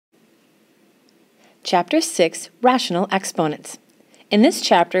Chapter 6, Rational Exponents. In this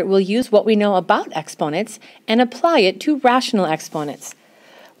chapter, we'll use what we know about exponents and apply it to rational exponents.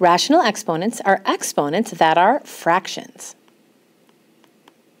 Rational exponents are exponents that are fractions.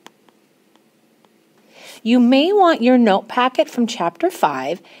 You may want your note packet from Chapter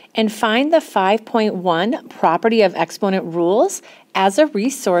 5 and find the 5.1 Property of Exponent Rules as a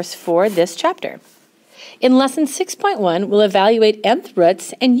resource for this chapter. In Lesson 6.1, we'll evaluate nth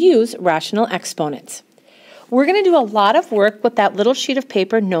roots and use rational exponents. We're going to do a lot of work with that little sheet of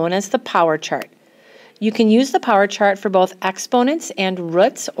paper known as the power chart. You can use the power chart for both exponents and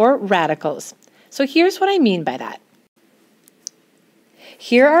roots or radicals. So here's what I mean by that.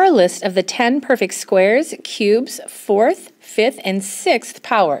 Here are a list of the 10 perfect squares, cubes, fourth, fifth, and sixth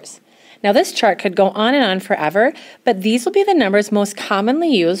powers. Now this chart could go on and on forever, but these will be the numbers most commonly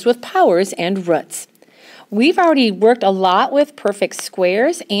used with powers and roots. We've already worked a lot with perfect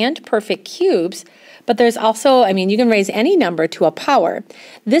squares and perfect cubes, but there's also, you can raise any number to a power.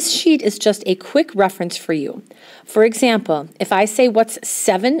 This sheet is just a quick reference for you. For example, if I say what's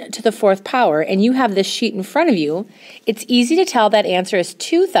 7 to the fourth power and you have this sheet in front of you, it's easy to tell that answer is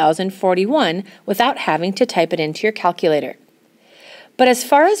 2041 without having to type it into your calculator. But as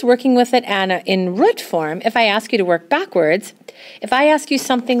far as working with it in root form, if I ask you to work backwards, if I ask you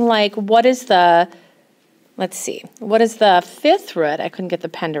something like, what is the fifth root? I couldn't get the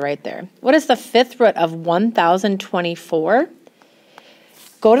pen to write there. What is the fifth root of 1024?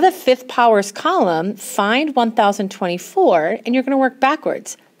 Go to the fifth powers column, find 1024, and you're going to work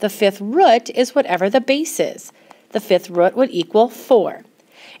backwards. The fifth root is whatever the base is. The fifth root would equal 4.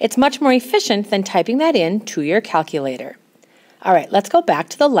 It's much more efficient than typing that in to your calculator. All right, let's go back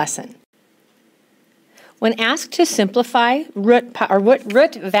to the lesson. When asked to simplify root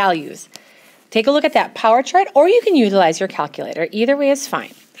values, take a look at that power chart, or you can utilize your calculator. Either way is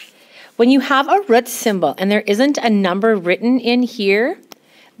fine. When you have a root symbol and there isn't a number written in here,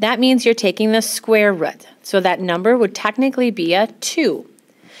 that means you're taking the square root. So that number would technically be a 2.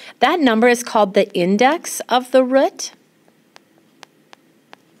 That number is called the index of the root.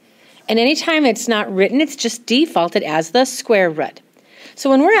 And anytime it's not written, it's just defaulted as the square root. So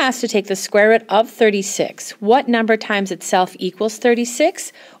when we're asked to take the square root of 36, what number times itself equals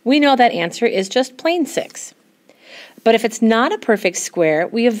 36? We know that answer is just plain 6. But if it's not a perfect square,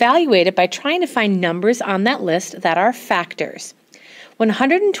 we evaluate it by trying to find numbers on that list that are factors.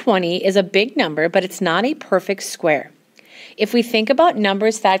 120 is a big number, but it's not a perfect square. If we think about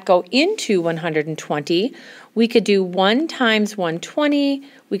numbers that go into 120, we could do 1 times 120,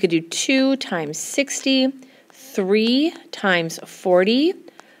 we could do 2 times 60, 3 times 40,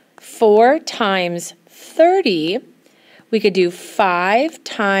 4 times 30, we could do 5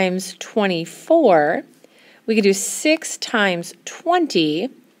 times 24, we could do 6 times 20,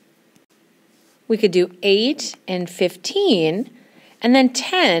 we could do 8 and 15, and then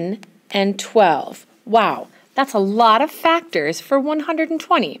 10 and 12. Wow, that's a lot of factors for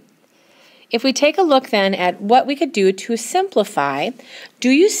 120. If we take a look then at what we could do to simplify, do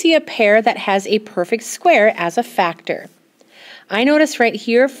you see a pair that has a perfect square as a factor? I notice right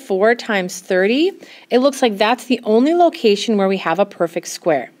here 4 times 30, it looks like that's the only location where we have a perfect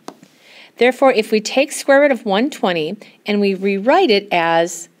square. Therefore, if we take square root of 120 and we rewrite it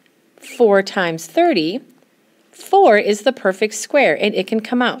as 4 times 30, 4 is the perfect square and it can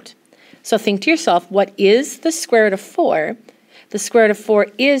come out. So think to yourself, what is the square root of 4? The square root of 4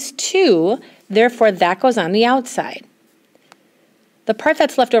 is 2, therefore that goes on the outside. The part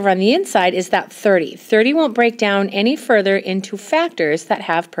that's left over on the inside is that 30. 30 won't break down any further into factors that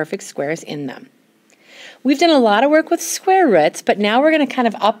have perfect squares in them. We've done a lot of work with square roots, but now we're going to kind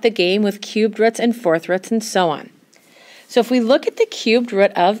of up the game with cubed roots and fourth roots and so on. So if we look at the cubed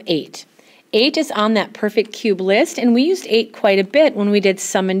root of 8, 8 is on that perfect cube list, and we used 8 quite a bit when we did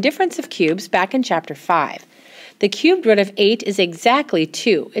sum and difference of cubes back in Chapter 5. The cubed root of 8 is exactly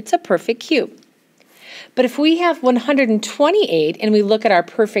 2. It's a perfect cube. But if we have 128 and we look at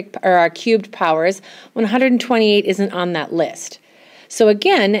our cubed powers, 128 isn't on that list. So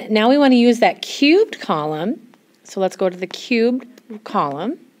again, now we want to use that cubed column. So let's go to the cubed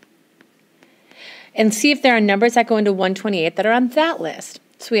column and see if there are numbers that go into 128 that are on that list.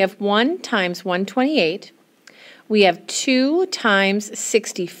 So we have 1 times 128. We have 2 times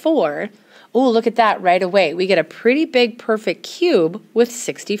 64. Oh, look at that right away. We get a pretty big perfect cube with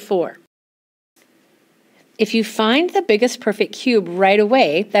 64. If you find the biggest perfect cube right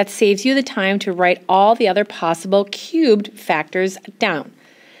away, that saves you the time to write all the other possible cubed factors down.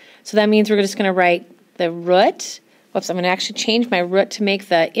 So that means we're just going to write the root. Whoops, I'm going to actually change my root to make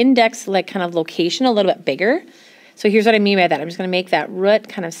the index kind of location a little bit bigger. So here's what I mean by that. I'm just going to make that root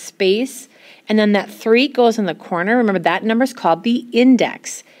kind of space, and then that 3 goes in the corner. Remember, that number is called the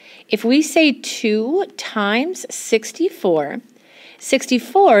index. If we say 2 times 64,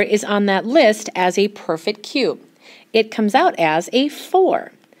 64 is on that list as a perfect cube. It comes out as a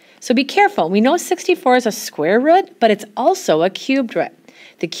 4. So be careful. We know 64 is a square root, but it's also a cubed root.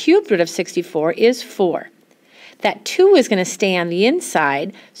 The cubed root of 64 is 4. That 2 is going to stay on the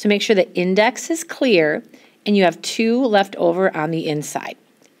inside, so make sure the index is clear and you have 2 left over on the inside.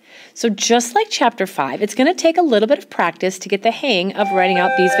 So just like Chapter 5, it's going to take a little bit of practice to get the hang of writing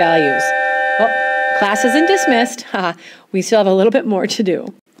out these values. Well, class isn't dismissed. We still have a little bit more to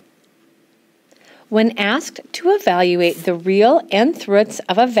do. When asked to evaluate the real nth roots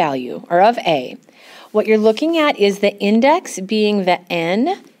of a value, or of a, what you're looking at is the index being the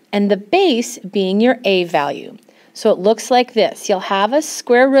n and the base being your a value. So it looks like this. You'll have a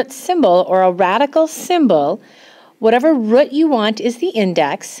square root symbol or a radical symbol. Whatever root you want is the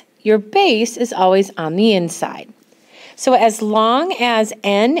index. Your base is always on the inside. So as long as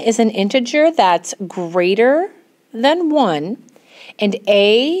n is an integer that's greater than 1 and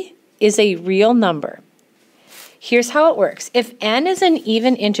a is a real number, here's how it works. If n is an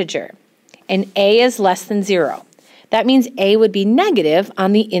even integer and a is less than 0, that means a would be negative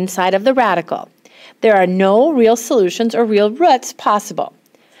on the inside of the radical. There are no real solutions or real roots possible.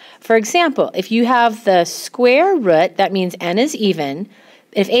 For example, if you have the square root, that means n is even.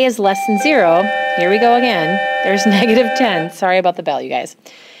 If a is less than 0, here we go again, there's negative 10. Sorry about the bell, you guys.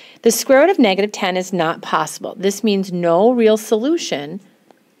 The square root of negative 10 is not possible. This means no real solution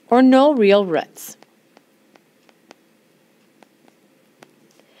or no real roots.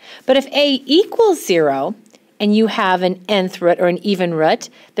 But if a equals 0 and you have an nth root or an even root,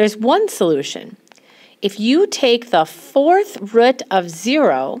 there's one solution. If you take the 4th root of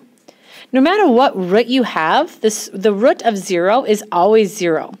 0, no matter what root you have, the root of 0 is always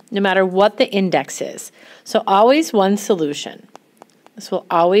 0, no matter what the index is. So always one solution. This will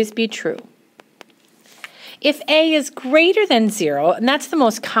always be true. If a is greater than 0, and that's the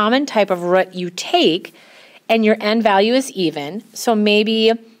most common type of root you take, and your n value is even, so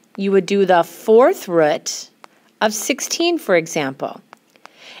maybe you would do the 4th root of 16, for example.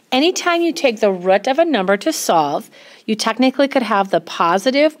 Anytime you take the root of a number to solve, you technically could have the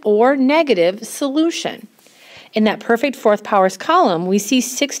positive or negative solution. In that perfect 4th powers column, we see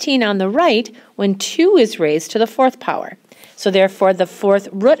 16 on the right when 2 is raised to the 4th power. So therefore, the 4th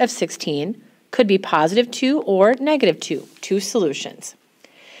root of 16 could be positive 2 or negative 2, two solutions.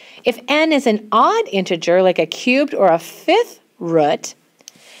 If n is an odd integer, like a cubed or a 5th root,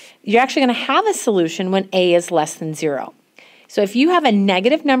 you're actually going to have a solution when a is less than 0. So if you have a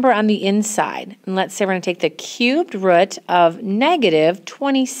negative number on the inside, and let's say we're going to take the cubed root of negative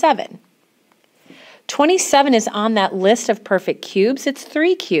 27. 27 is on that list of perfect cubes. It's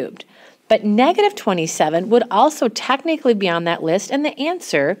 3 cubed. But negative 27 would also technically be on that list, and the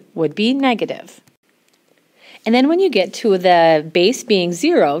answer would be negative. And then when you get to the base being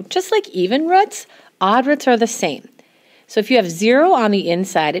 0, just like even roots, odd roots are the same. So if you have 0 on the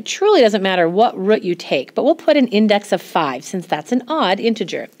inside, it truly doesn't matter what root you take, but we'll put an index of 5 since that's an odd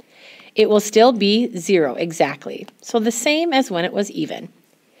integer. It will still be 0 exactly, so the same as when it was even.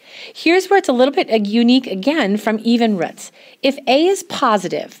 Here's where it's a little bit unique again from even roots. If a is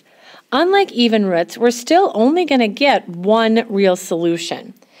positive, unlike even roots, we're still only going to get one real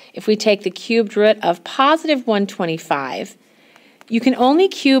solution. If we take the cubed root of positive 125, you can only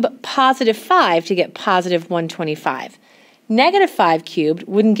cube positive 5 to get positive 125. Negative 5 cubed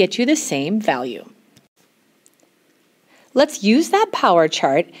wouldn't get you the same value. Let's use that power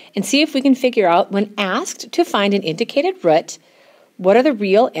chart and see if we can figure out, when asked to find an indicated root, what are the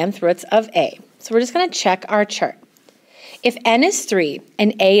real nth roots of a. So we're just going to check our chart. If n is 3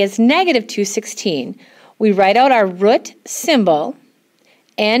 and a is negative 216, we write out our root symbol.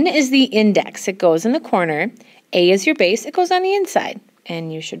 N is the index. It goes in the corner. A is your base. It goes on the inside.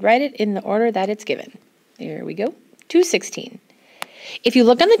 And you should write it in the order that it's given. There we go. 216. If you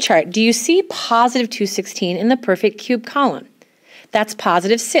look on the chart, do you see positive 216 in the perfect cube column? That's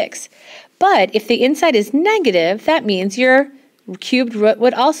positive 6. But if the inside is negative, that means your cubed root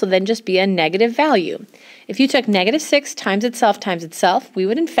would also then just be a negative value. If you took negative 6 times itself, we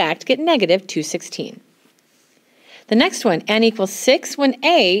would in fact get negative 216. The next one, n equals 6 when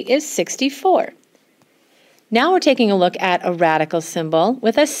a is 64. Now we're taking a look at a radical symbol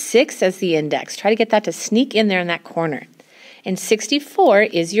with a 6 as the index. Try to get that to sneak in there in that corner. And 64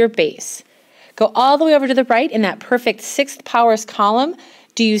 is your base. Go all the way over to the right in that perfect 6th powers column.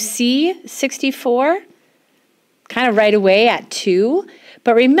 Do you see 64? Kind of right away at 2.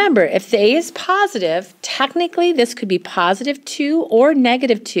 But remember, if the a is positive, technically this could be positive 2 or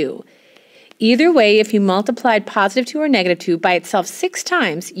negative 2. Either way, if you multiplied positive 2 or negative 2 by itself 6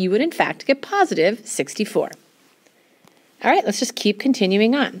 times, you would in fact get positive 64. All right, let's just keep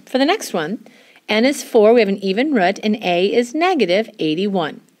continuing on. For the next one, n is 4, we have an even root, and a is negative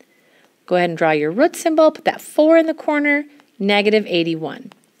 81. Go ahead and draw your root symbol, put that 4 in the corner, negative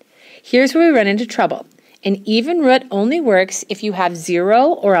 81. Here's where we run into trouble. An even root only works if you have 0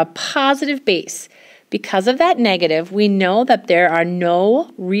 or a positive base. Because of that negative, we know that there are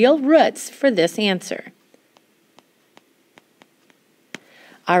no real roots for this answer.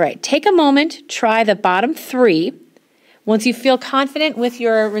 All right, take a moment, try the bottom 3. Once you feel confident with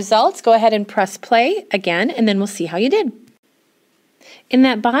your results, go ahead and press play again, and then we'll see how you did. In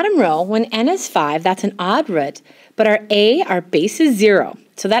that bottom row, when n is 5, that's an odd root, but our base is 0.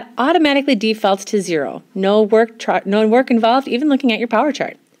 So that automatically defaults to 0. No work involved, even looking at your power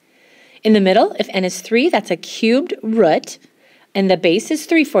chart. In the middle, if n is 3, that's a cubed root, and the base is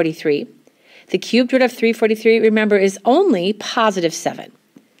 343. The cubed root of 343, remember, is only positive 7.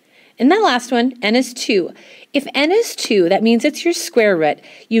 In that last one, n is 2. If n is 2, that means it's your square root.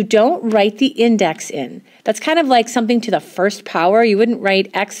 You don't write the index in. That's kind of like something to the first power. You wouldn't write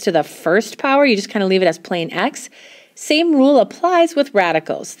x to the first power. You just kind of leave it as plain x. Same rule applies with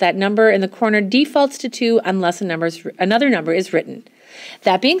radicals. That number in the corner defaults to 2 unless another number is written.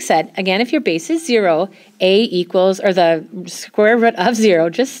 That being said, again, if your base is 0, a equals, or the square root of 0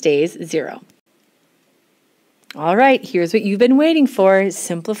 just stays 0. All right, here's what you've been waiting for,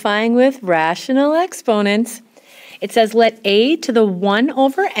 simplifying with rational exponents. It says let a to the 1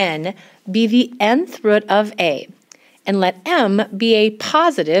 over n be the nth root of a, and let m be a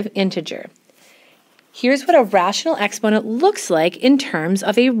positive integer. Here's what a rational exponent looks like in terms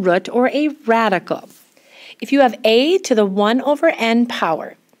of a root or a radical. If you have a to the 1 over n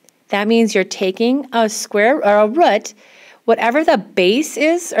power, that means you're taking a square or a root, whatever the base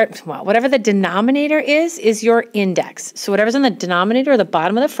is, or whatever the denominator is your index. So whatever's on the denominator or the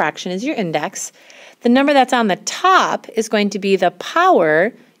bottom of the fraction is your index. The number that's on the top is going to be the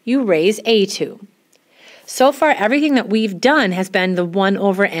power you raise a to. So far, everything that we've done has been the 1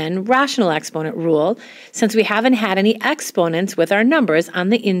 over n rational exponent rule, since we haven't had any exponents with our numbers on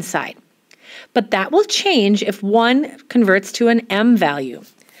the inside. But that will change if 1 converts to an m value.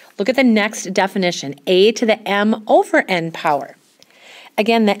 Look at the next definition, a to the m over n power.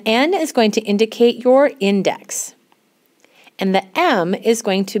 Again, the n is going to indicate your index, and the m is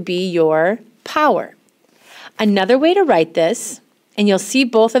going to be your power. Another way to write this, and you'll see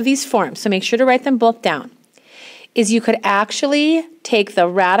both of these forms, so make sure to write them both down, is you could actually take the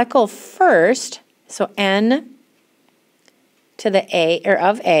radical first, so n to the a, or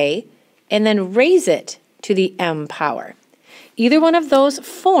of a, and then raise it to the m power. Either one of those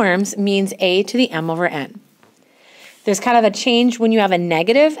forms means a to the m over n. There's kind of a change when you have a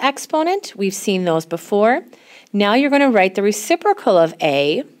negative exponent. We've seen those before. Now you're going to write the reciprocal of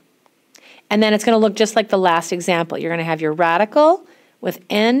a, and then it's going to look just like the last example. You're going to have your radical with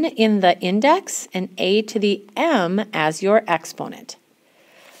n in the index and a to the m as your exponent.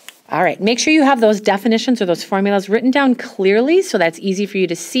 All right, make sure you have those definitions or those formulas written down clearly so that's easy for you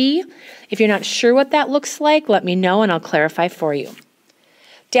to see. If you're not sure what that looks like, let me know and I'll clarify for you.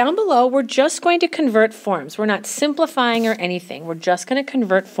 Down below, we're just going to convert forms. We're not simplifying or anything. We're just going to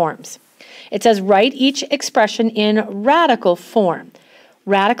convert forms. It says write each expression in radical form.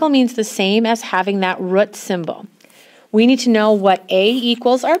 Radical means the same as having that root symbol. We need to know what a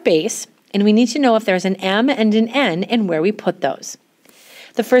equals our base, and we need to know if there's an m and an n and where we put those.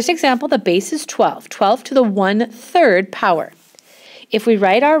 The first example, the base is 12, 12 to the 1/3 power. If we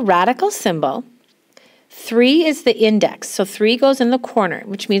write our radical symbol, 3 is the index, so 3 goes in the corner,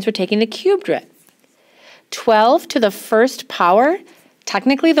 which means we're taking the cubed root. 12 to the first power,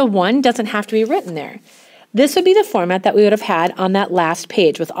 technically the 1 doesn't have to be written there. This would be the format that we would have had on that last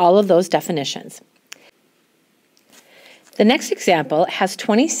page with all of those definitions. The next example has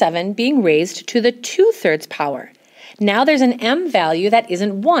 27 being raised to the 2/3 power. Now there's an m value that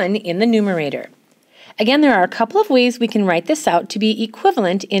isn't 1 in the numerator. Again, there are a couple of ways we can write this out to be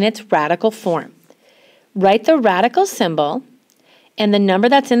equivalent in its radical form. Write the radical symbol, and the number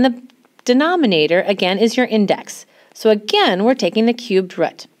that's in the denominator, again, is your index. So again, we're taking the cubed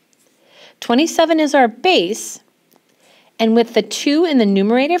root. 27 is our base, and with the 2 in the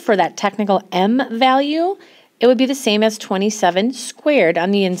numerator for that technical m value, it would be the same as 27 squared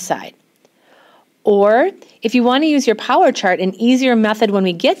on the inside. Or, if you want to use your power chart, an easier method when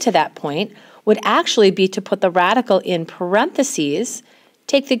we get to that point would actually be to put the radical in parentheses,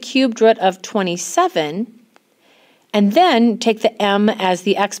 take the cubed root of 27, and then take the m as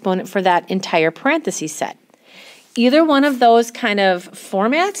the exponent for that entire parentheses set. Either one of those kind of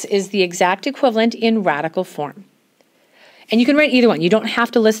formats is the exact equivalent in radical form. And you can write either one. You don't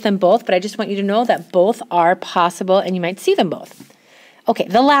have to list them both, but I just want you to know that both are possible and you might see them both. Okay,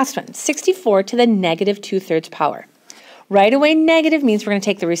 the last one, 64 to the negative 2/3 power. Right away, negative means we're going to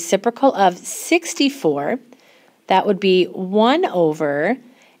take the reciprocal of 64. That would be 1 over,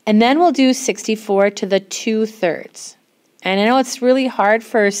 and then we'll do 64 to the 2/3. And I know it's really hard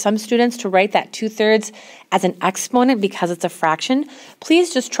for some students to write that 2/3 as an exponent because it's a fraction.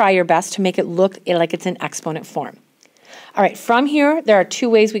 Please just try your best to make it look like it's in exponent form. All right, from here, there are two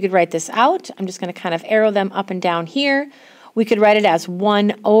ways we could write this out. I'm just going to kind of arrow them up and down here. We could write it as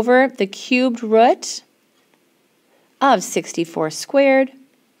 1 over the cubed root of 64 squared,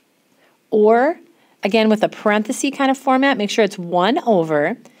 or, again, with a parenthesis kind of format, make sure it's 1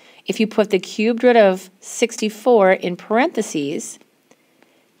 over. If you put the cubed root of 64 in parentheses,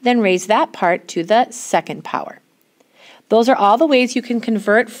 then raise that part to the second power. Those are all the ways you can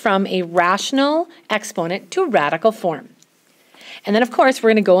convert from a rational exponent to radical form. And then, of course, we're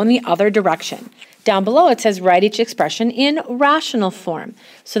going to go in the other direction. Down below, it says write each expression in rational form.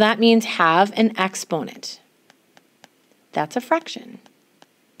 So that means have an exponent. That's a fraction.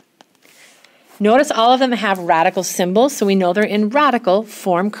 Notice all of them have radical symbols, so we know they're in radical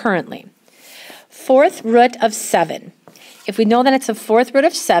form currently. Fourth root of 7. If we know that it's a fourth root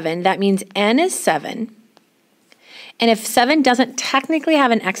of 7, that means n is 7. And if 7 doesn't technically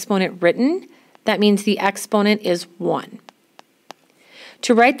have an exponent written, that means the exponent is 1.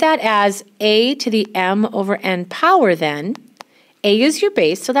 To write that as a to the m over n power then, a is your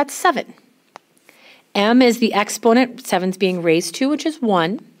base, so that's 7. M is the exponent 7's being raised to, which is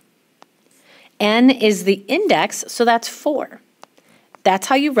 1. N is the index, so that's 4. That's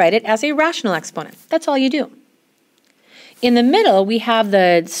how you write it as a rational exponent. That's all you do. In the middle, we have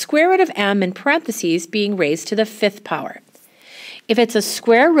the square root of m in parentheses being raised to the 5th power. If it's a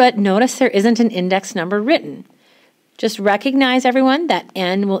square root, notice there isn't an index number written. Just recognize, everyone, that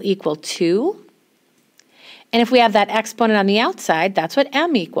n will equal 2. And if we have that exponent on the outside, that's what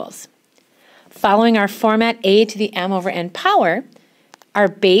m equals. Following our format a to the m over n power, our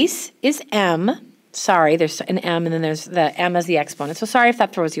base is m. Sorry, there's an m and then there's the m as the exponent. So sorry if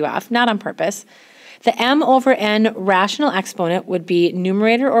that throws you off, not on purpose. The m over n rational exponent would be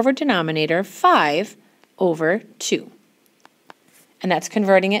numerator over denominator 5 over 2. And that's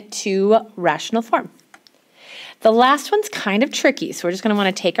converting it to rational form. The last one's kind of tricky, so we're just going to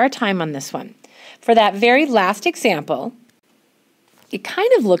want to take our time on this one. For that very last example, it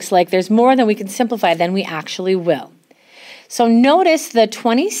kind of looks like there's more than we can simplify than we actually will. So notice the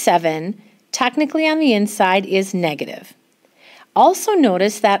 27 technically on the inside is negative. Also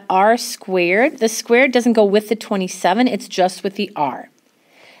notice that r squared, the squared doesn't go with the 27, it's just with the r.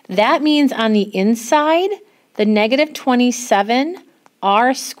 That means on the inside, the negative 27,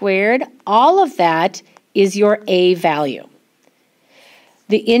 r squared, all of that is your a value.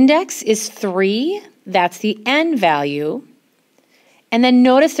 The index is 3, that's the n value. And then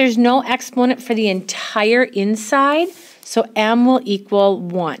notice there's no exponent for the entire inside, so m will equal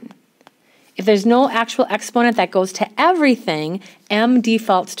 1. If there's no actual exponent that goes to everything, m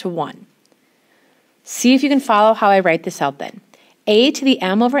defaults to 1. See if you can follow how I write this out then. A to the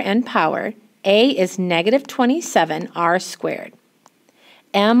m over n power, a is negative 27 r squared.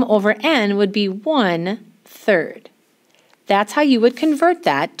 M over n would be 1/3. That's how you would convert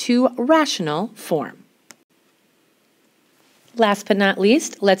that to rational form. Last but not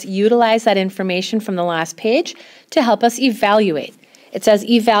least, let's utilize that information from the last page to help us evaluate. It says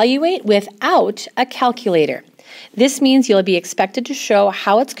evaluate without a calculator. This means you'll be expected to show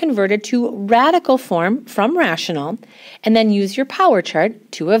how it's converted to radical form from rational, and then use your power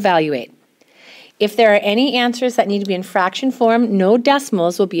chart to evaluate. If there are any answers that need to be in fraction form, no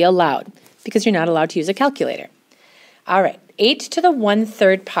decimals will be allowed because you're not allowed to use a calculator. All right, 8 to the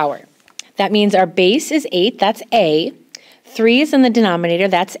 1/3 power. That means our base is 8, that's a. 3 is in the denominator,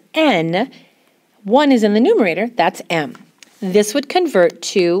 that's n. 1 is in the numerator, that's m. This would convert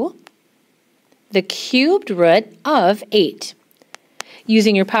to the cubed root of 8.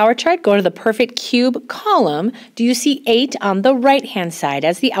 Using your power chart, go to the perfect cube column. Do you see 8 on the right-hand side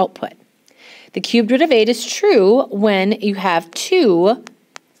as the output? The cubed root of 8 is true when you have 2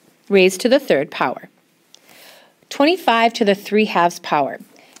 raised to the 3rd power. 25 to the 3/2 power.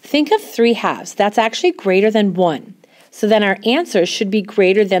 Think of 3/2. That's actually greater than 1. So then our answer should be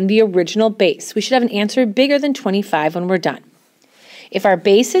greater than the original base. We should have an answer bigger than 25 when we're done. If our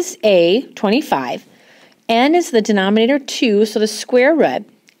base is a, 25, n is the denominator 2, so the square root,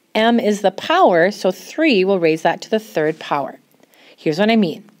 m is the power, so 3 will raise that to the third power. Here's what I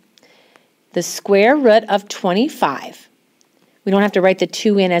mean. The square root of 25. We don't have to write the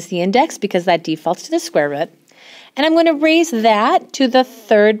 2 in as the index because that defaults to the square root. And I'm going to raise that to the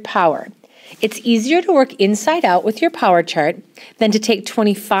third power. It's easier to work inside out with your power chart than to take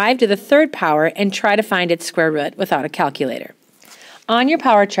 25 to the third power and try to find its square root without a calculator. On your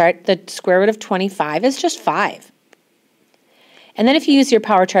power chart, the square root of 25 is just 5. And then if you use your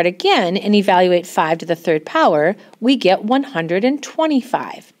power chart again and evaluate 5 to the third power, we get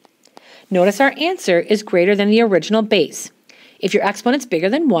 125. Notice our answer is greater than the original base. If your exponent's bigger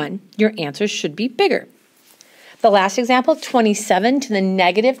than 1, your answer should be bigger. The last example, 27 to the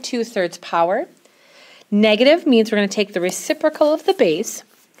negative 2/3 power. Negative means we're going to take the reciprocal of the base.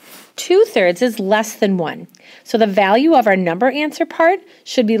 2/3 is less than 1. So the value of our number answer part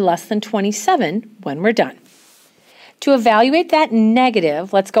should be less than 27 when we're done. To evaluate that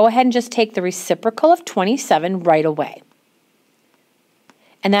negative, let's go ahead and just take the reciprocal of 27 right away.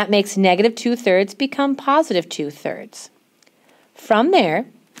 And that makes negative 2/3 become positive 2/3. From there,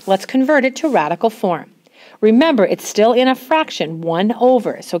 let's convert it to radical form. Remember, it's still in a fraction, 1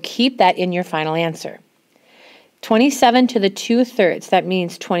 over, so keep that in your final answer. 27 to the 2/3, that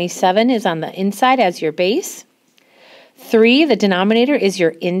means 27 is on the inside as your base. 3, the denominator, is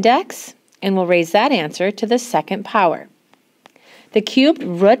your index, and we'll raise that answer to the second power. The cubed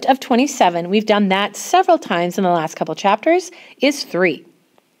root of 27, we've done that several times in the last couple chapters, is 3.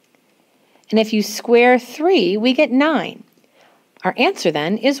 And if you square 3, we get 9. Our answer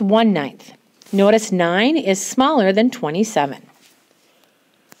then is 1/9. Notice 9 is smaller than 27.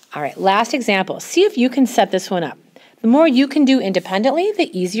 All right, last example. See if you can set this one up. The more you can do independently,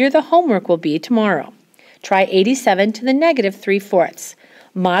 the easier the homework will be tomorrow. Try 87 to the negative 3/4.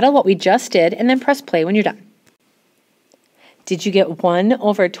 Model what we just did and then press play when you're done. Did you get 1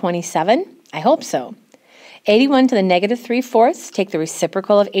 over 27? I hope so. 81 to the negative 3/4, take the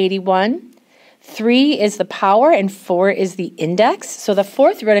reciprocal of 81. 3 is the power and 4 is the index. So the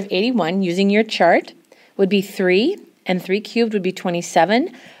fourth root of 81 using your chart would be 3, and 3 cubed would be 27,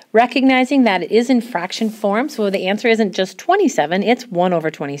 recognizing that it is in fraction form, so the answer isn't just 27, it's 1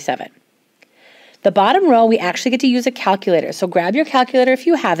 over 27. The bottom row, we actually get to use a calculator, so grab your calculator if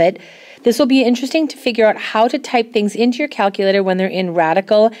you have it. This will be interesting to figure out how to type things into your calculator when they're in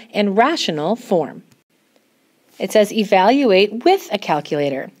radical and rational form. It says evaluate with a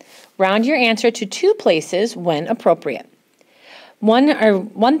calculator. Round your answer to 2 places when appropriate.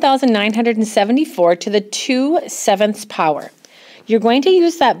 1,974 to the 2/7 power. You're going to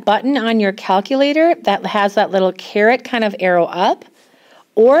use that button on your calculator that has that little caret kind of arrow up,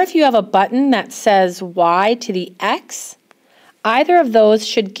 or if you have a button that says y to the x, either of those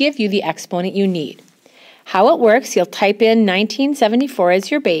should give you the exponent you need. How it works, you'll type in 1974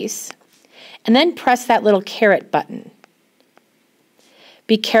 as your base, and then press that little caret button.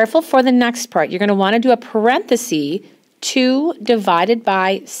 Be careful for the next part. You're going to want to do a parenthesis 2 divided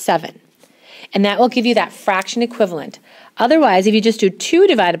by 7. And that will give you that fraction equivalent. Otherwise, if you just do 2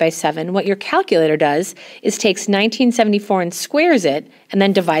 divided by 7, what your calculator does is takes 1974 and squares it and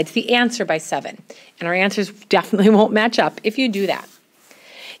then divides the answer by 7. And our answers definitely won't match up if you do that.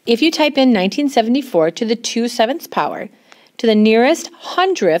 If you type in 1974 to the 2/7 power, to the nearest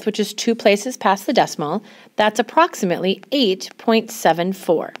hundredth, which is 2 places past the decimal, that's approximately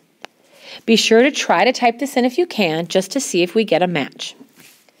 8.74. Be sure to try to type this in if you can, just to see if we get a match.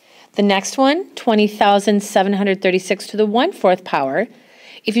 The next one, 20,736 to the 1/4 power.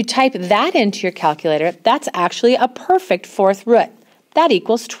 If you type that into your calculator, that's actually a perfect fourth root. That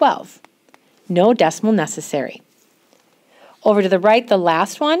equals 12. No decimal necessary. Over to the right, the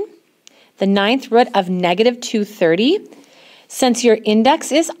last one, the 9th root of negative 230. Since your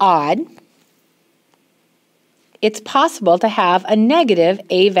index is odd, it's possible to have a negative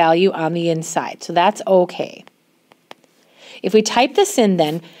a value on the inside, so that's okay. If we type this in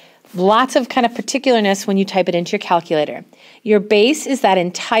then, lots of kind of particularness when you type it into your calculator. Your base is that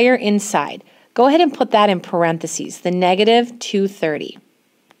entire inside. Go ahead and put that in parentheses, the negative 230.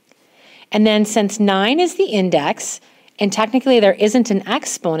 And then since 9 is the index, and technically there isn't an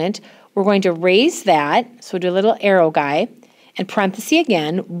exponent, we're going to raise that, so do a little arrow guy, and parenthesis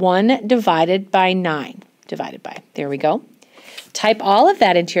again, 1 divided by 9. Divided by, there we go. Type all of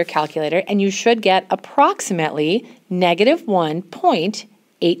that into your calculator and you should get approximately negative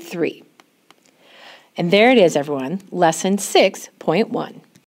 1.83. And there it is, everyone, lesson 6.1.